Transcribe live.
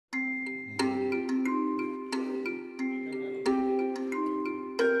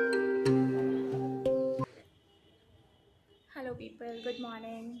good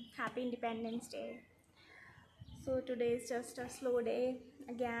morning. Happy Independence Day. So today is just a slow day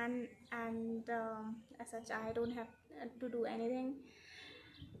again, and as such, I don't have to do anything,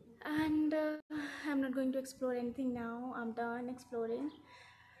 and I'm not going to explore anything now. I'm done exploring.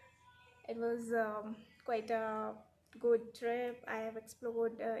 It was quite a good trip. I have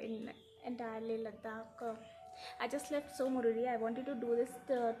explored in entirely Ladakh. I just left so Mururi. I wanted to do this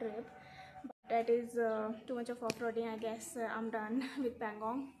trip, but that is too much of off-roading. I guess I'm done with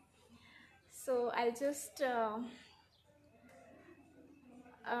Pangong. So I'll just uh,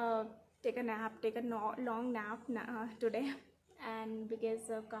 take a nap, take a long nap today. And because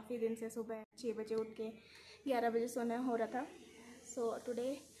काफ़ी दिन से सुबह 6 बजे उठ के 11 बजे सोना हो रहा था. So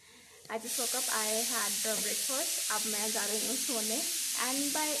today I just woke up. I had breakfast. अब मैं जा रही हूँ सोने. And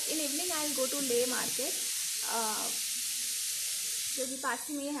by in evening I'll go to Leh market, जो कि पास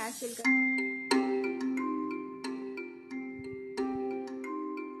में ही है Chilka.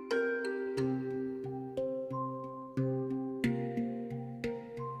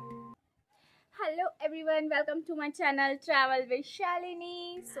 Hello everyone, welcome to my channel Travel with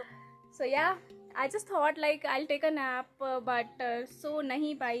Shalini. So yeah, I just thought like I'll take a nap, but so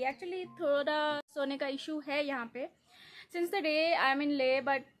नहीं पाई. Actually थोड़ा सोने का issue है यहाँ पे. Since the day I'm in Leh,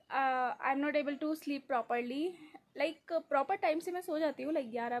 but I'm not able to sleep properly. Like proper time से मैं सो जाती हूँ,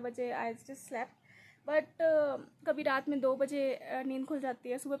 like 11 बजे I just slept. बट कभी रात में 2 बजे नींद खुल जाती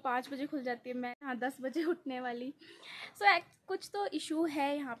है, सुबह 5 बजे खुल जाती है. मैं 10 बजे उठने वाली. सो कुछ तो इशू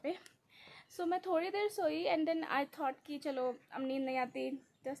है यहाँ पे. सो मैं थोड़ी देर सोई एंड देन आई थॉट कि चलो अब नींद नहीं आती,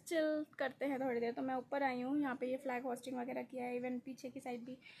 जस्ट चिल करते हैं थोड़ी देर. तो मैं ऊपर आई हूँ. यहाँ पे ये फ्लैग होस्टिंग वगैरह किया है. इवन पीछे की साइड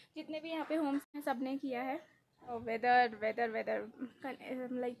भी जितने भी यहाँ पे होम्स हैं सब ने किया है. वेदर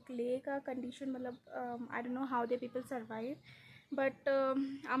लाइक ले का कंडीशन, मतलब I don't know how they people survive, but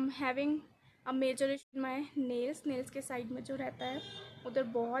I am having a major issue in my nails के साइड में जो रहता है उधर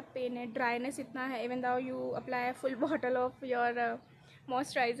बहुत पेन है. ड्राइनेस इतना है. Even thou you apply full bottle of your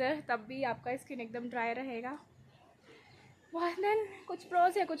moisturiser तब भी आपका स्किन एकदम ड्राई रहेगा. बहुत देन कुछ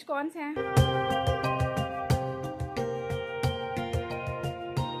प्रोज है, कुछ कॉन्स हैं.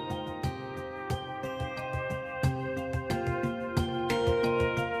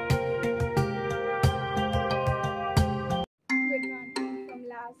 Good morning from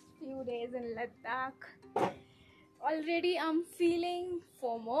last few days in Ladakh. Already I'm feeling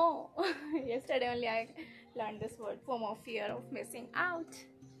FOMO. Yesterday only I learned this word, FOMO, fear of missing out.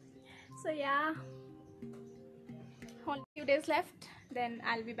 So yeah, only few days left, then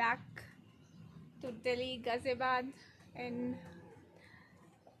I'll be back to Delhi, Ghaziabad in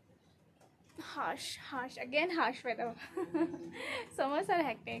harsh weather. Summers are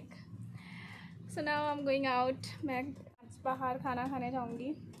hectic. So now I'm going out. मैं बाहर खाना खाने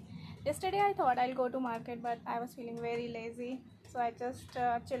जाऊँगी. Yesterday I thought I'll go to market, but I was feeling very lazy, so I just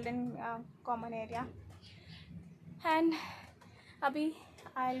chilled in common area. And abhi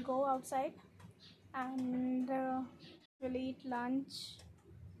I'll go outside and we'll eat lunch,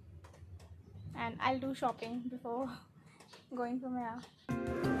 and I'll do shopping before going somewhere.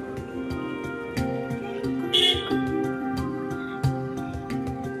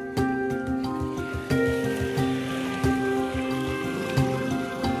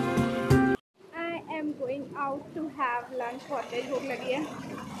 Going out to have lunch. बहुत तेज भूख लगी है.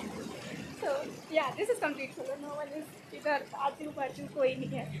 So yeah, this is complete solo. No one is इधर. आजू कोई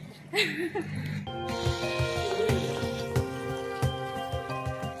नहीं है.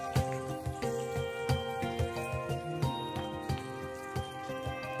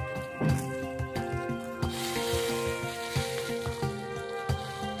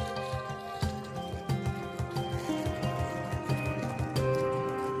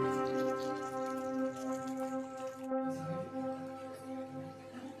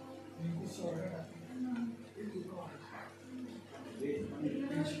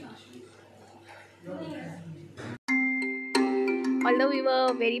 Although we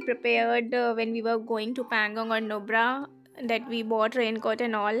were very prepared when we were going to Pangong or Nubra, that we bought raincoat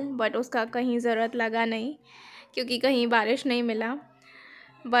and all, but उसका कहीं ज़रूरत लगा नहीं क्योंकि कहीं बारिश नहीं मिला.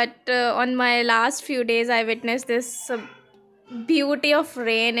 But on my last few days I witnessed this beauty of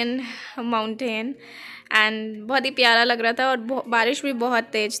rain in mountain, and बहुत ही प्यारा लग रहा था और बारिश भी बहुत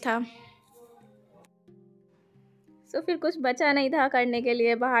तेज़ था. सो फिर कुछ बचा नहीं था करने के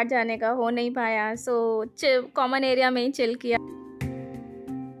लिए, बाहर जाने का हो नहीं पाया. सो कॉमन एरिया में ही चिल किया.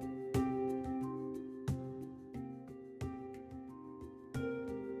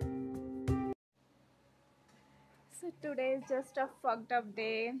 So today is just a fucked up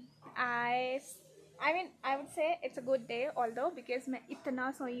day. I mean I would say it's a good day, although because मैं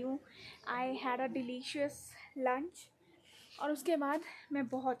इतना सोई हूँ. I had a delicious lunch और उसके बाद मैं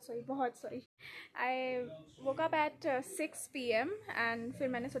बहुत सोई। आई woke up at 6 PM and फिर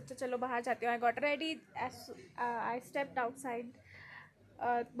मैंने सोचा चलो बाहर जाती हूँ। I got ready, I stepped outside,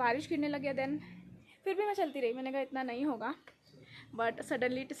 बारिश गिरने लगी। देन फिर भी मैं चलती रही, मैंने कहा इतना नहीं होगा, but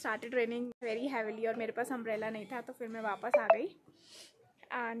suddenly it started raining very heavily और मेरे पास अम्ब्रेला नहीं था, तो फिर मैं वापस आ गई।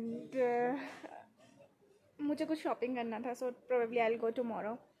 एंड मुझे कुछ शॉपिंग करना था, so probably I will go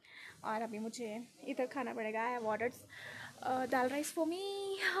tomorrow. और अभी मुझे इधर खाना पड़ेगा। I have ordered dal rice for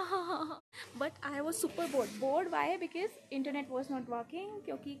me but I was super board Y, because internet was not working.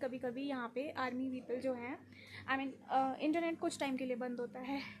 क्योंकि कभी कभी यहाँ पे आर्मी पीपल जो हैं, आई मीन इंटरनेट कुछ टाइम के लिए बंद होता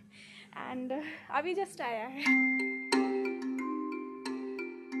है। एंड अभी जस्ट आया है।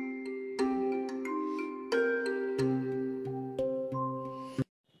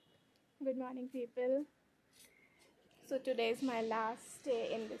 Good morning people. So today is my last day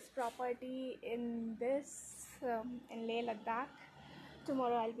in this property in Leh Ladakh.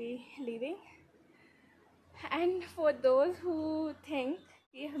 Tomorrow I'll be leaving. And for those who think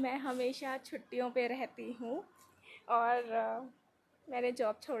कि मैं हमेशा छुट्टियों पे रहती हूँ और मैंने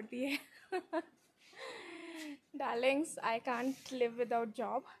जॉब छोड़ दी है darlings, I can't live without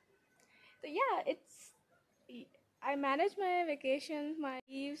job. So yeah, I manage my vacations, my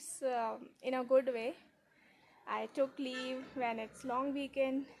leaves in a good way. I took leave when it's long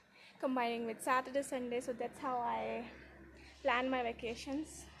weekend, combining with Saturday, Sunday, so that's how I plan my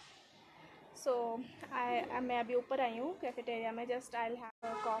vacations. So मैं अभी ऊपर आई हूँ cafeteria में, just I'll have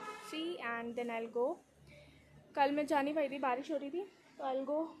a coffee and then I'll go. कल मैं जा नहीं पाई थी, बारिश हो रही थी, तो I'll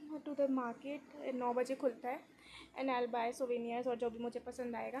go to the market. 9 बजे खुलता है, and I'll buy souvenirs और जो भी मुझे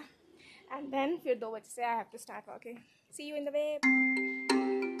पसंद आएगा, and then फिर 2 बजे से I have to start working. See you in the way.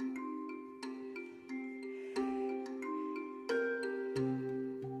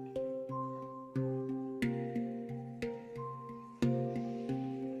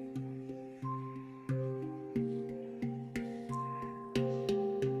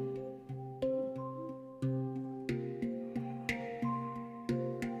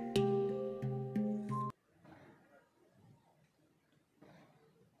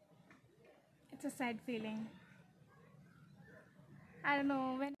 It's a sad feeling. I don't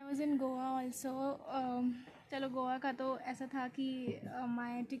know, when I was in Goa also, चलो गोवा का तो ऐसा था कि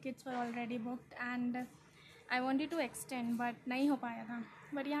my tickets were already booked and I wanted to extend but नहीं हो पाया था.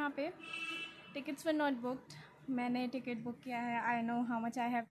 But यहाँ पे tickets were not booked. मैंने ticket book किया है. I know how much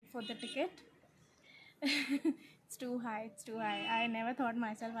I have for the ticket. It's too high. I never thought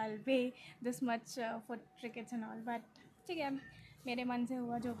myself I'll pay this much for tickets and all. But ठीक है, मेरे मन से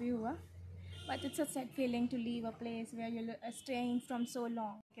हुआ जो भी हुआ. But it's a sad feeling to leave a place where you're staying from so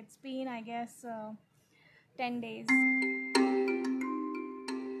long. It's been, I guess, 10 days.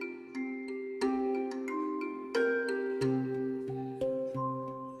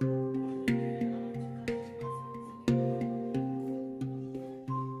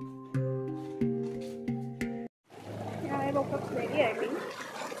 Yeah, I woke up very early.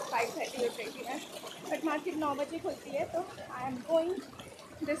 5:30 हो गई है. But market 9 बजे खुलती है, तो I am going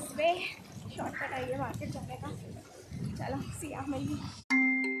this way. Shortcut आई है market जाने का. चलो सिया मिली.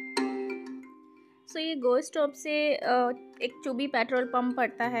 सो ये गो स्टॉप से एक चुबी पेट्रोल पंप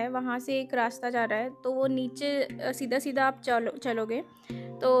पड़ता है, वहाँ से एक रास्ता जा रहा है, तो वो नीचे सीधा आप चलोगे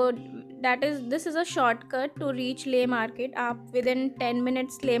तो this is a shortcut to reach ले मार्केट. आप विद इन 10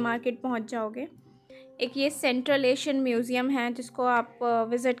 मिनट्स ले मार्केट पहुँच जाओगे. एक ये सेंट्रल एशियन म्यूज़ियम है जिसको आप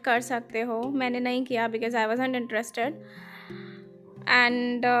विज़िट कर सकते हो. मैंने नहीं किया बिकॉज आई वॉज़न्ट इंटरेस्टेड.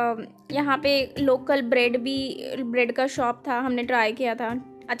 एंड यहाँ पे लोकल ब्रेड का शॉप था, हमने ट्राई किया था,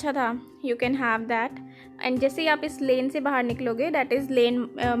 अच्छा था. You can have that. And जैसे ही आप इस लेन से बाहर निकलोगे, दैट इज़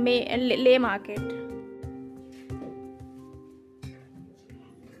ले मार्केट.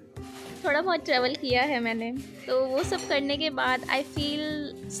 थोड़ा बहुत ट्रैवल किया है मैंने, तो वो सब करने के बाद I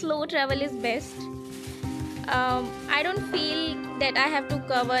feel slow travel is best. I don't feel that I have to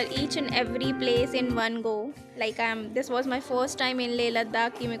cover each and every place in one go. Like this was my first time in Leh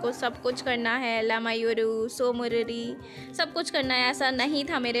Ladakh कि मेरे को सब कुछ करना है. लामायुरू, सोमुररी, सब कुछ करना है, ऐसा नहीं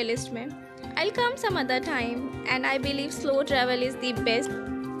था मेरे लिस्ट में. I'll come some other time and I believe slow travel is the best.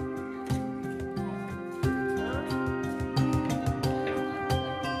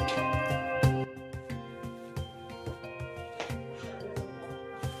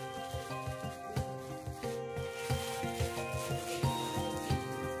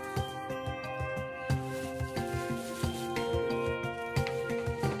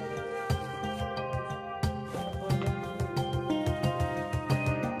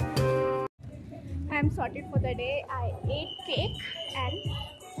 I'm sorted for the day. I ate cake and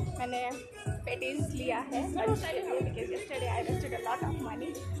मैंने पेटीज लिया है लंच के लिए because yesterday I wasted a lot of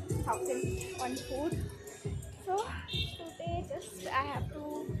money on food. So today just I have to,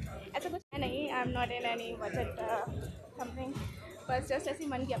 ऐसा कुछ है नहीं, I am not in any budget something, बस just ऐसे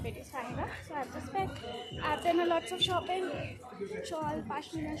मन किया पेटीज खाने का. So I have just spent, I have done a lots of shopping, shawl,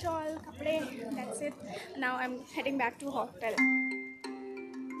 pashmina shawl, कपड़े, that's it. Now I'm heading back to hotel.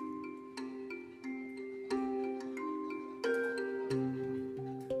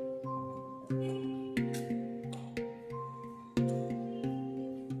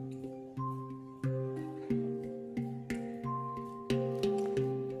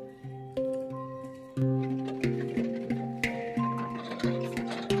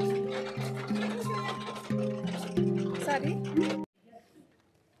 Sorry.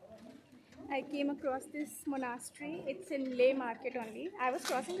 I came across this monastery. It's in Leh market only. I was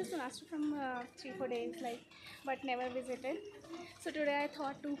crossing this monastery from 3-4 days, but never visited. So today I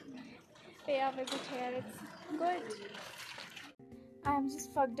thought to pay a visit here. It's good. I am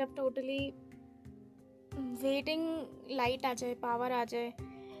just fucked up totally. Waiting light आ जाए, power आ जाए.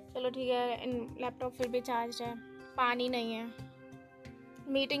 चलो ठीक है, laptop फिर भी charge है. पानी नहीं है.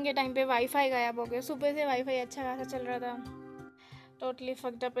 मीटिंग के टाइम पे वाईफाई गायब हो गया. सुबह से वाईफाई अच्छा खासा चल रहा था. Totally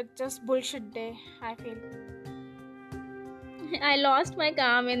fucked up. It's just bullshit day, I feel. I lost my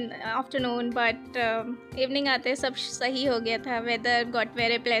calm in afternoon, but evening आते सब सही हो गया था. Weather got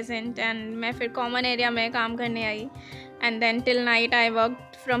very pleasant and मैं फिर common area में काम करने आई. And then till night I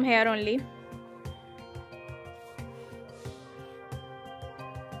worked from here only.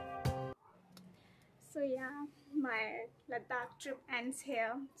 So yeah, my Ladakh trip ends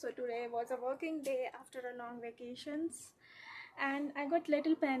here. So today was a working day after a long vacations. And I got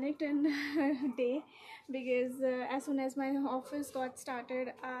little panicked in day because as soon as my office got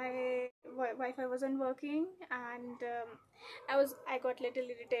started, Wi-Fi wasn't working, and I got little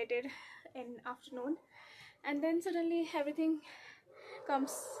irritated in afternoon, and then suddenly everything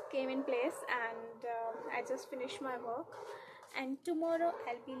came in place, and I just finished my work, and tomorrow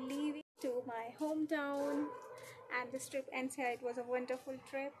I'll be leaving to my hometown, and this trip ends here. It was a wonderful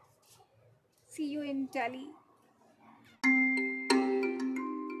trip. See you in Delhi.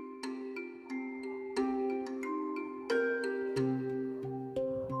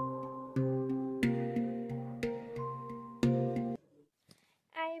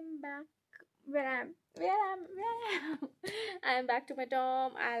 I'm back to my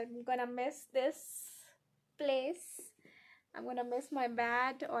dorm. I'm gonna miss this place. I'm gonna miss my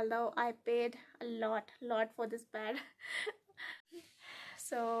bed, although I paid a lot for this bed.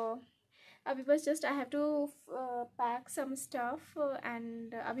 So अभी बस just I have to pack some stuff,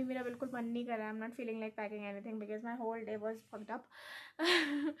 and अभी मेरा बिल्कुल मन नहीं कर रहा. I'm not feeling like packing anything because my whole day was fucked up.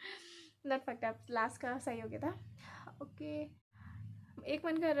 Not fucked up, last का सही हो गया था. Okay. एक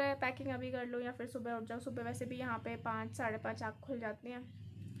मन कर रहा है पैकिंग अभी कर लूँ या फिर सुबह उठ जाऊँ. सुबह वैसे भी यहाँ पे 5-5:30 आँख खुल जाती हैं.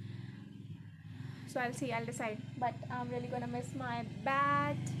 So I'll see, I'll decide. But I'm really gonna miss my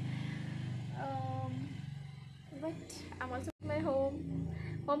bed. But I'm also at my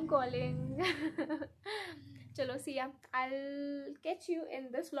home calling. Chalo, see ya. I'll catch you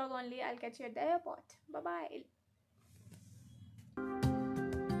in this vlog only. I'll catch you at the airport. Bye bye.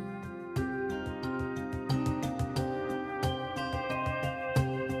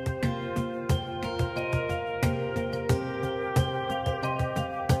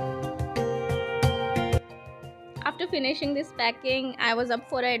 After finishing this packing, I was up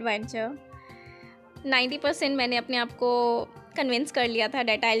for an adventure. 90% मैंने अपने आप को convince कर लिया था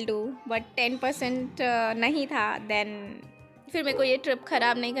that I'll do, but 10% नहीं था. Then फिर मेरे को ये ट्रिप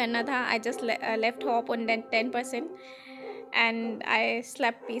ख़राब नहीं करना था. I just left hope on that 10% and I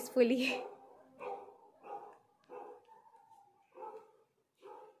slept peacefully.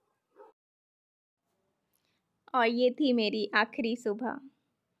 और ये थी मेरी आखिरी सुबह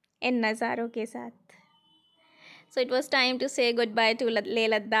इन नज़ारों के साथ. So it was time to say goodbye to Leh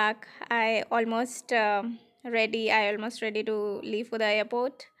Ladakh. I almost ready to leave for the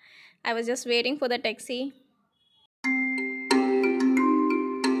airport. I was just waiting for the taxi.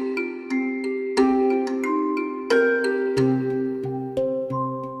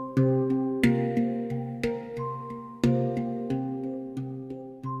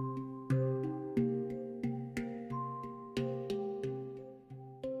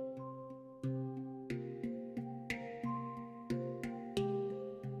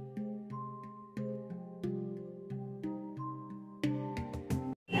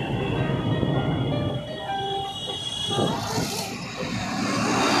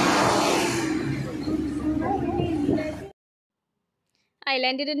 I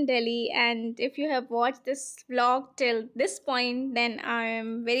landed in Delhi, and if you have watched this vlog till this point, then I am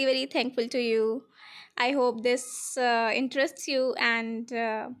very, very thankful to you. I hope this interests you. And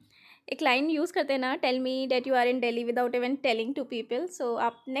एक line use करते हैं ना, tell me that you are in Delhi without even telling to people. So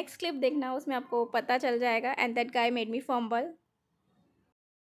आप next clip देखना, उसमें आपको पता चल जाएगा. And that guy made me fumble.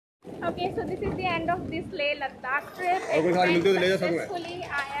 Okay, so this is the end of this Leh Ladakh trip. Successfully,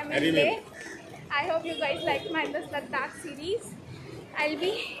 I am in Leh. I hope you guys like my this Ladakh series. I'll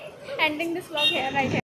be ending this vlog here right here.